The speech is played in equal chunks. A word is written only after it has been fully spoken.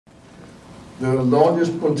the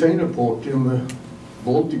largest container port in the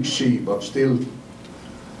Baltic Sea, but still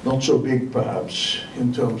not so big perhaps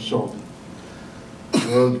in terms of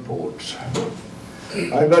world ports.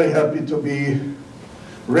 I'm very happy to be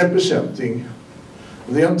representing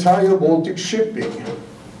the entire Baltic shipping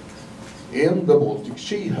in the Baltic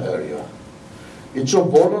Sea area. It's a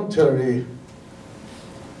voluntary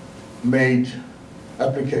made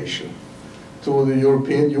application to the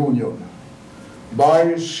European Union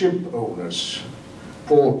by ship owners,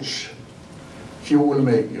 ports, fuel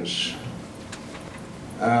makers,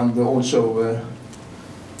 and also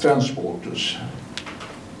transporters.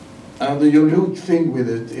 And the unique thing with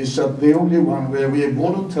it is that the only one where we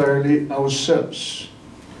voluntarily ourselves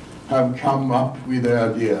have come up with the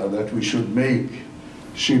idea that we should make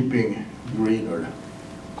shipping greener.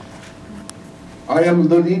 I am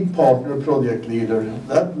the lead partner project leader.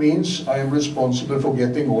 That means I am responsible for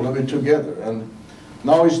getting all of it together. And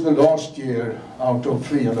now is the last year out of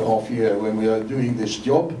 3.5 years when we are doing this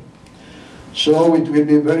job. So it will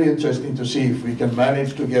be very interesting to see if we can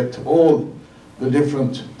manage to get all the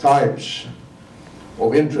different types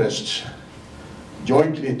of interests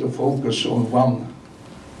jointly to focus on one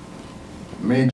major